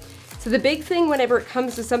 So the big thing whenever it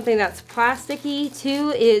comes to something that's plasticky too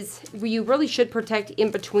is you really should protect in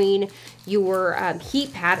between your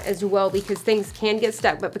heat pad as well, because things can get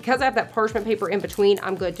stuck. But because I have that parchment paper in between,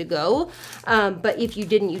 I'm good to go. But if you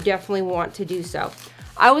didn't, you definitely want to do so.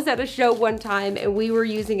 I was at a show one time and we were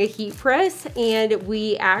using a heat press and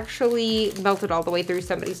we actually melted all the way through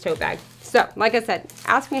somebody's tote bag. So like I said,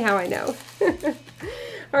 ask me how I know.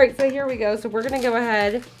 All right, so here we go. So we're gonna go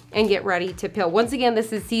ahead and get ready to peel. Once again,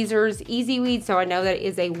 this is Caesar's Easy Weed, so I know that it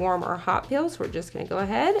is a warm or hot peel, so we're just gonna go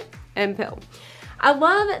ahead and peel. I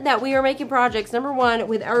love that we are making projects, number one,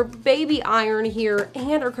 with our baby iron here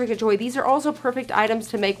and our Cricut Joy. These are also perfect items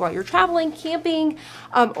to make while you're traveling, camping,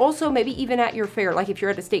 also maybe even at your fair, like if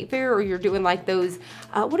you're at a state fair or you're doing like those,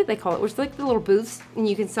 what do they call it? Which is like the little booths, and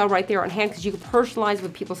you can sell right there on hand because you can personalize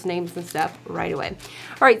with people's names and stuff right away.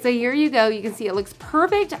 All right, so here you go. You can see it looks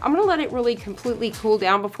perfect. I'm gonna let it really completely cool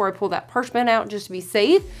down before I pull that parchment out just to be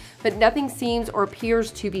safe. But nothing seems or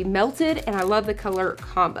appears to be melted, and I love the color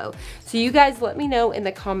combo. So you guys let me know in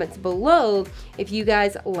the comments below if you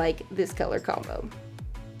guys like this color combo.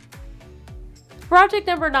 Project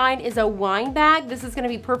number 9 is a wine bag. This is gonna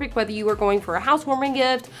be perfect whether you are going for a housewarming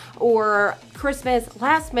gift or Christmas,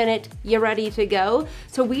 last minute, you're ready to go.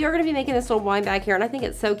 So we are gonna be making this little wine bag here, and I think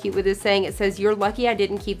it's so cute with this saying, it says, "You're lucky I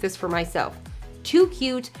didn't keep this for myself." Too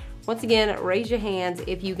cute. Once again, raise your hands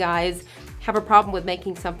if you guys have a problem with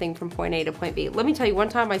making something from point A to point B. Let me tell you, one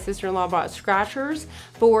time my sister-in-law bought scratchers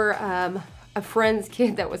for a friend's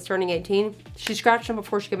kid that was turning 18. She scratched them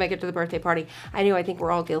before she could make it to the birthday party. I think we're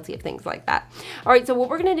all guilty of things like that. All right, so what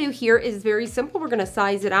we're gonna do here is very simple. We're gonna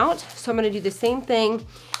size it out. So I'm gonna do the same thing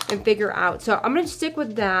and figure out. So I'm gonna stick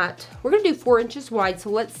with that. We're gonna do 4 inches wide, so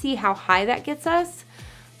let's see how high that gets us.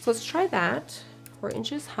 So let's try that, 4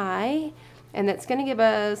 inches high. And that's gonna give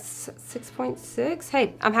us 6.6.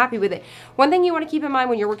 Hey, I'm happy with it. One thing you wanna keep in mind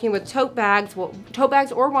when you're working with tote bags, well, tote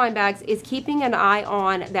bags or wine bags, is keeping an eye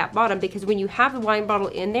on that bottom, because when you have the wine bottle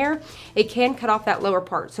in there, it can cut off that lower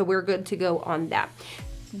part. So we're good to go on that.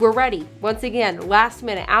 We're ready. Once again, last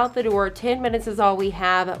minute, out the door, 10 minutes is all we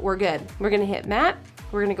have. We're good. We're gonna hit matte.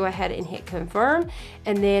 We're gonna go ahead and hit confirm,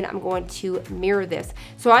 and then I'm going to mirror this.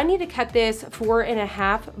 So I need to cut this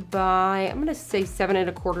 4.5 by, I'm gonna say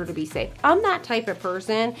 7.25 to be safe. I'm that type of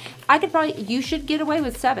person. You should get away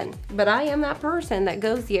with 7, but I am that person that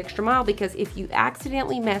goes the extra mile, because if you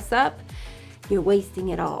accidentally mess up, you're wasting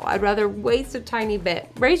it all. I'd rather waste a tiny bit.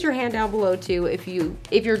 Raise your hand down below too if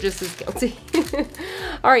you're just as guilty.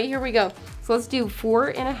 All right, here we go. So let's do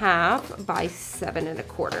 4.5 by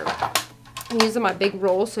 7.25. I'm using my big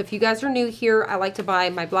roll, so if you guys are new here, I like to buy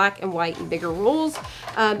my black and white and bigger rolls,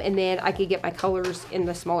 and then I could get my colors in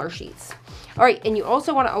the smaller sheets. All right, and you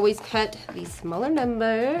also want to always cut the smaller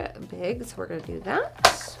number big, so we're going to do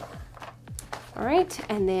that. All right,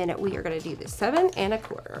 and then we are going to do the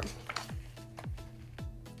 7.25.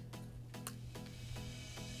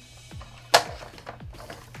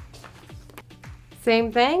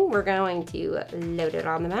 Same thing, we're going to load it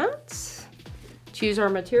on the mat. Choose our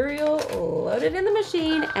material, load it in the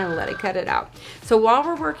machine, and let it cut it out. So while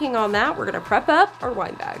we're working on that, we're gonna prep up our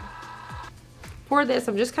wine bag. For this,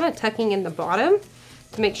 I'm just kind of tucking in the bottom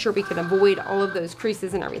to make sure we can avoid all of those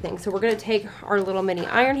creases and everything. So we're gonna take our little mini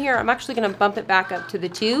iron here. I'm actually gonna bump it back up to the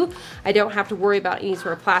 2. I don't have to worry about any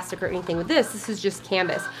sort of plastic or anything with this. This is just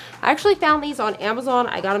canvas. I actually found these on Amazon.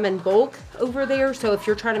 I got them in bulk over there. So if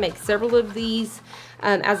you're trying to make several of these,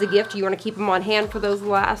 as a gift. You want to keep them on hand for those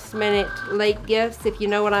last minute late gifts, if you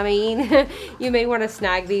know what I mean. You may want to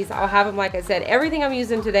snag these. I'll have them, like I said, everything I'm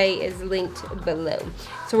using today is linked below.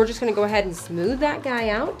 So we're just going to go ahead and smooth that guy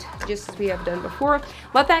out just as we have done before.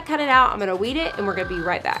 Let that cut it out. I'm going to weed it and we're going to be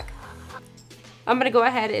right back. I'm going to go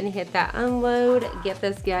ahead and hit that unload, get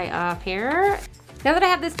this guy off here. Now that I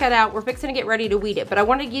have this cut out, we're fixing to get ready to weed it, but I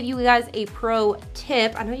want to give you guys a pro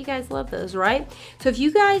tip. I know you guys love those, right? So if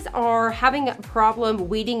you guys are having a problem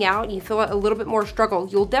weeding out and you feel a little bit more struggle,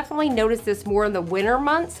 you'll definitely notice this more in the winter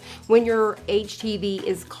months when your HTV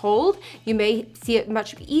is cold. You may see it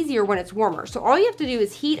much easier when it's warmer. So all you have to do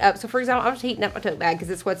is heat up. So for example, I'm just heating up my tote bag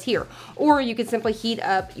because it's what's here. Or you could simply heat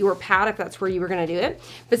up your pad if that's where you were going to do it.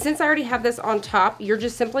 But since I already have this on top, you're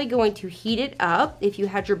just simply going to heat it up. If you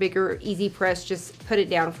had your bigger easy press, just put it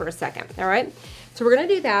down for a second. All right, so we're going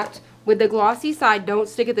to do that with the glossy side. Don't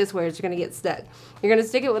stick it this way, it's going to get stuck. You're going to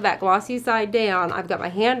stick it with that glossy side down. I've got my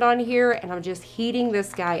hand on here and I'm just heating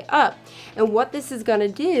this guy up, and what this is going to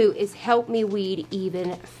do is help me weed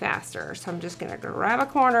even faster. So I'm just going to grab a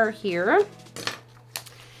corner here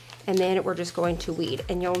and then we're just going to weed,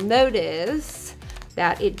 and you'll notice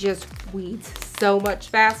that it just weeds so much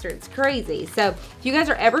faster. It's crazy. So if you guys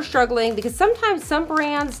are ever struggling, because sometimes some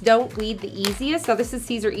brands don't weed the easiest. Now this is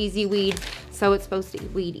Caesar Easy Weed, so it's supposed to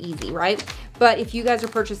weed easy, right? But if you guys are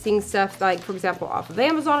purchasing stuff like, for example, off of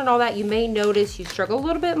Amazon and all that, you may notice you struggle a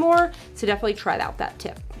little bit more. So definitely try out that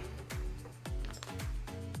tip.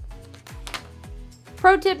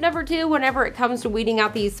 Pro tip number 2, whenever it comes to weeding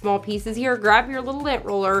out these small pieces here, grab your little lint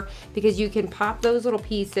roller, because you can pop those little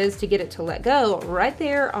pieces to get it to let go right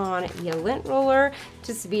there on your lint roller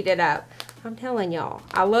to speed it up. I'm telling y'all,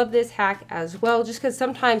 I love this hack as well, just because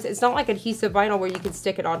sometimes it's not like adhesive vinyl where you can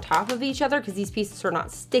stick it on top of each other, because these pieces are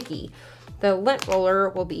not sticky. The lint roller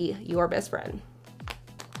will be your best friend.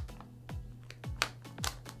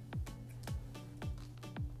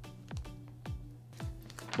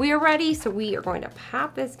 We are ready, so we are going to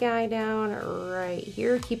pop this guy down right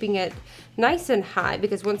here, keeping it nice and high,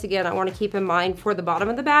 because once again, I want to keep in mind for the bottom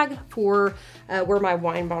of the bag for where my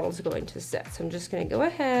wine bottle is going to sit. So I'm just going to go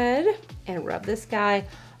ahead and rub this guy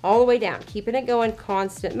all the way down, keeping it going,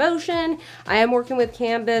 constant motion. I am working with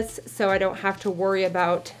canvas, so I don't have to worry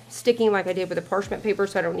about sticking like I did with the parchment paper,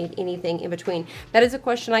 so I don't need anything in between. That is a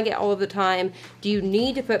question I get all of the time. Do you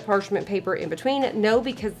need to put parchment paper in between? No,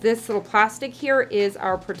 because this little plastic here is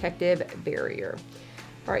our protective barrier.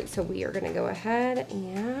 All right, so we are gonna go ahead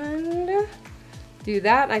and do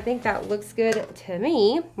that. I think that looks good to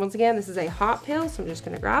me. Once again, this is a hot peel, so I'm just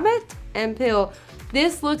gonna grab it and peel.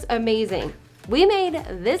 This looks amazing. We made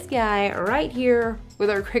this guy right here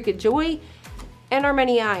with our Cricut Joy and our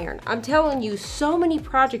mini iron. I'm telling you, so many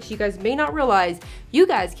projects you guys may not realize you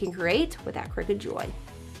guys can create with that Cricut Joy.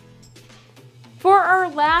 For our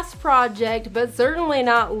last project, but certainly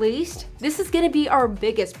not least, this is going to be our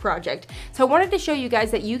biggest project. So I wanted to show you guys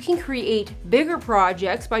that you can create bigger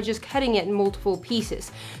projects by just cutting it in multiple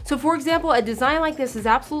pieces. So for example, a design like this is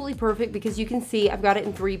absolutely perfect because you can see I've got it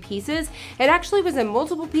in 3 pieces. It actually was in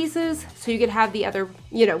multiple pieces so you could have the other,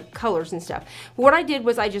 colors and stuff. But what I did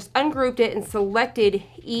was I just ungrouped it and selected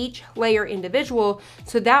each layer individual,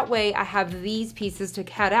 so that way I have these pieces to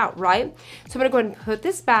cut out, right? So I'm going to go ahead and put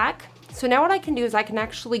this back. So now what I can do is I can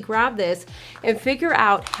actually grab this and figure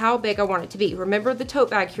out how big I want it to be. Remember the tote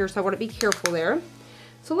bag here, so I want to be careful there.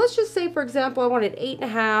 So let's just say, for example, I wanted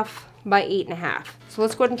 8.5 by 8.5. So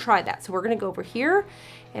let's go ahead and try that. So we're going to go over here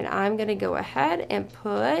and I'm going to go ahead and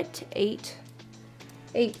put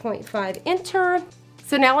 8.5 enter.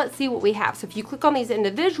 So now let's see what we have. So if you click on these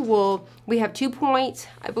individual, we have 2 points.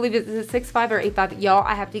 I believe it's a 6.5 or 8.5. Y'all,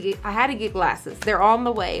 I had to get glasses. They're on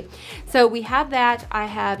the way. So we have that. I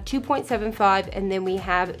have 2.75, and then we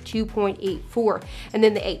have 2.84, and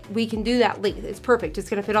then the 8. We can do that length. It's perfect. It's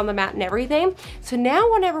gonna fit on the mat and everything. So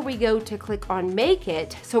now whenever we go to click on make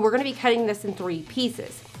it, so we're gonna be cutting this in 3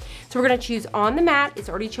 pieces. So we're gonna choose on the mat. It's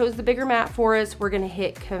already chose the bigger mat for us. We're gonna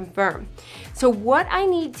hit confirm. So what I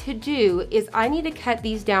need to do is I need to cut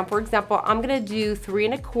these down. For example, I'm gonna do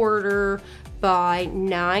 3.25 by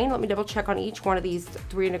 9. Let me double check on each one of these.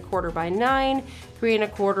 3.25 by 9,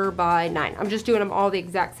 3.25 by 9. I'm just doing them all the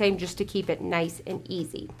exact same just to keep it nice and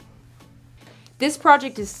easy. This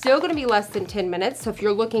project is still gonna be less than 10 minutes. So if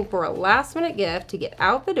you're looking for a last minute gift to get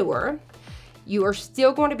out the door, you are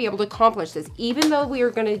still going to be able to accomplish this, even though we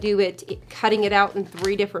are going to do it cutting it out in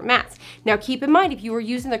 3 different mats. Now keep in mind, if you were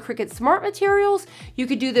using the Cricut Smart materials, you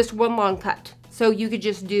could do this one long cut. So you could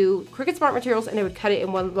just do Cricut Smart materials and it would cut it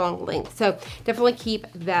in one long length. So definitely keep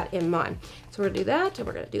that in mind. So we're going to do that, and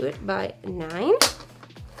we're going to do it by 9. So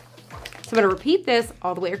I'm going to repeat this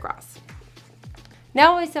all the way across.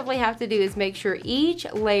 Now all I simply have to do is make sure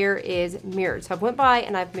each layer is mirrored. So I went by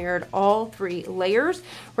and I've mirrored all 3 layers.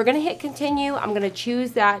 We're gonna hit continue. I'm gonna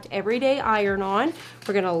choose that everyday iron on.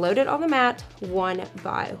 We're gonna load it on the mat one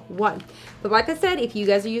by one. But like I said, if you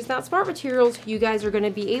guys are using that smart materials, you guys are gonna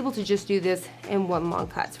be able to just do this in one long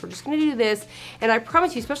cut. So we're just gonna do this. And I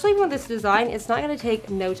promise you, especially with this design, it's not gonna take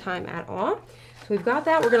no time at all. So we've got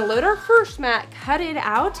that. We're gonna load our first mat, cut it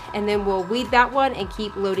out, and then we'll weed that one and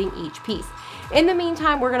keep loading each piece. In the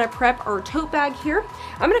meantime, we're gonna prep our tote bag here.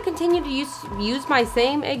 I'm gonna continue to use my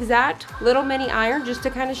same exact little mini iron just to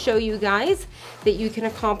kind of show you guys that you can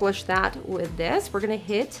accomplish that with this. We're gonna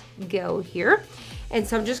hit go here. And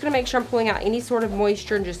so I'm just gonna make sure I'm pulling out any sort of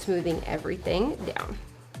moisture and just smoothing everything down.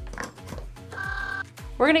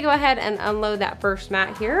 We're gonna go ahead and unload that first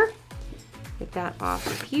mat here. Get that off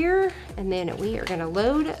of here, and then we are gonna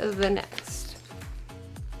load the next.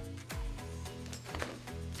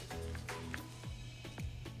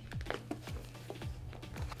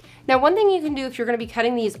 Now, one thing you can do if you're gonna be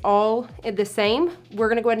cutting these all the same, we're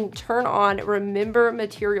gonna go ahead and turn on remember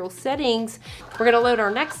material settings. We're gonna load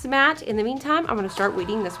our next mat. In the meantime, I'm gonna start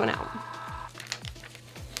weeding this one out.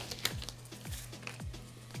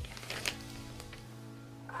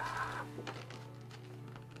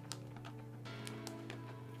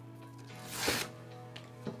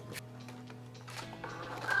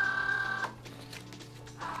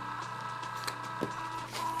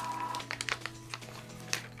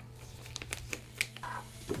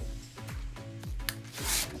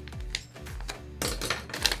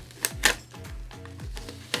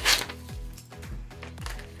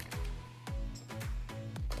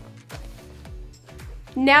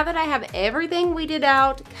 Now that I have everything weeded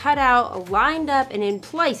out, cut out, lined up, and in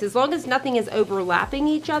place, as long as nothing is overlapping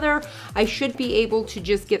each other, I should be able to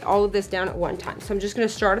just get all of this down at one time. So I'm just gonna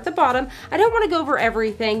start at the bottom. I don't wanna go over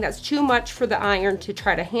everything. That's too much for the iron to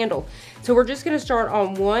try to handle. So we're just gonna start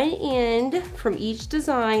on one end from each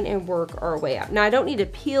design and work our way up. Now I don't need to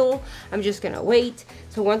peel, I'm just gonna wait.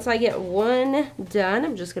 So once I get one done,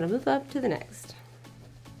 I'm just gonna move up to the next.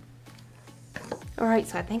 All right,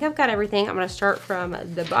 so I think I've got everything. I'm gonna start from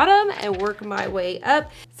the bottom and work my way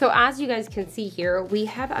up. So as you guys can see here, we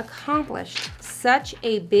have accomplished such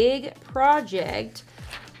a big project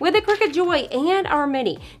with the Cricut Joy and our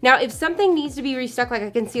mini. Now, if something needs to be restuck, like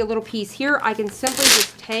I can see a little piece here, I can simply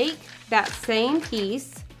just take that same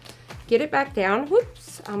piece, get it back down.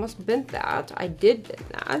 Whoops, I almost bent that. I did bend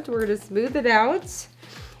that. We're gonna smooth it out.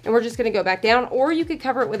 And we're just gonna go back down, or you could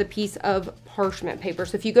cover it with a piece of parchment paper.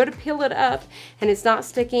 So if you go to peel it up and it's not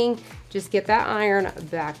sticking, just get that iron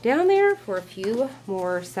back down there for a few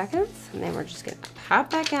more seconds. And then we're just gonna pop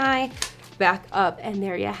that guy back up, and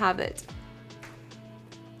there you have it.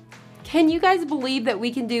 Can you guys believe that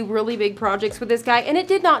we can do really big projects with this guy? And it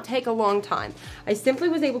did not take a long time. I simply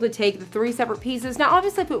was able to take the 3 separate pieces. Now,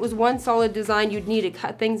 obviously, if it was one solid design, you'd need to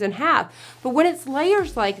cut things in half. But when it's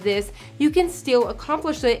layers like this, you can still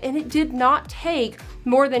accomplish it, and it did not take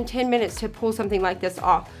more than 10 minutes to pull something like this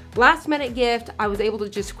off. Last minute gift, I was able to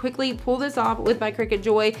just quickly pull this off with my Cricut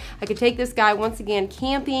Joy. I could take this guy once again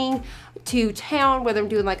camping to town, whether I'm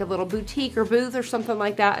doing like a little boutique or booth or something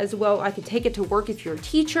like that as well. I could take it to work if you're a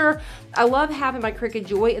teacher. I love having my Cricut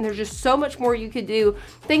Joy, and there's just so much more you could do.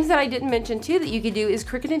 Things that I didn't mention too that you could do is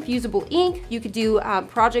Cricut infusible ink. You could do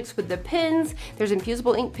projects with the pens. There's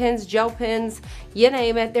infusible ink pens, gel pens, you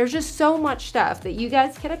name it. There's just so much stuff that you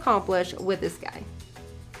guys can accomplish with this guy.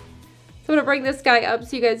 So I'm gonna bring this guy up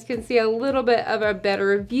so you guys can see a little bit of a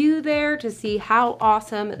better view there to see how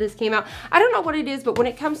awesome this came out. I don't know what it is, but when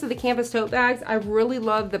it comes to the campus tote bags, I really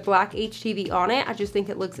love the black HTV on it. I just think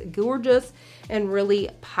it looks gorgeous and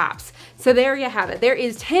really pops. So there you have it. There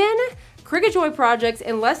is 10 Cricut Joy projects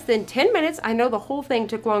in less than 10 minutes. I know the whole thing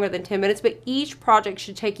took longer than 10 minutes, but each project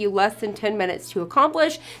should take you less than 10 minutes to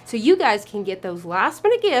accomplish, so you guys can get those last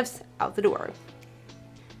minute gifts out the door.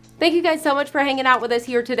 Thank you guys so much for hanging out with us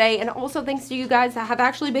here today, and also thanks to you guys that have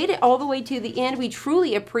actually made it all the way to the end. We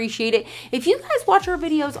truly appreciate it. If you guys watch our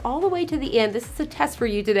videos all the way to the end, this is a test for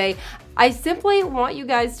you today. I simply want you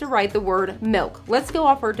guys to write the word milk. Let's go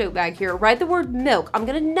off our tote bag here. Write the word milk. I'm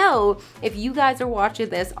gonna know if you guys are watching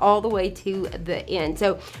this all the way to the end.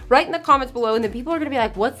 So write in the comments below, and then people are gonna be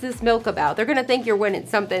like, what's this milk about? They're gonna think you're winning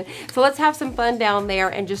something. So let's have some fun down there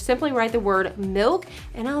and just simply write the word milk,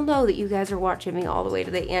 and I'll know that you guys are watching me all the way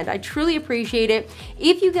to the end. I truly appreciate it.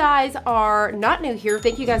 If you guys are not new here,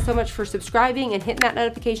 thank you guys so much for subscribing and hitting that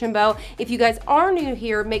notification bell. If you guys are new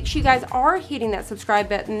here, make sure you guys are hitting that subscribe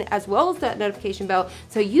button as well as that notification bell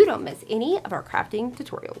so you don't miss any of our crafting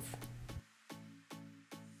tutorials.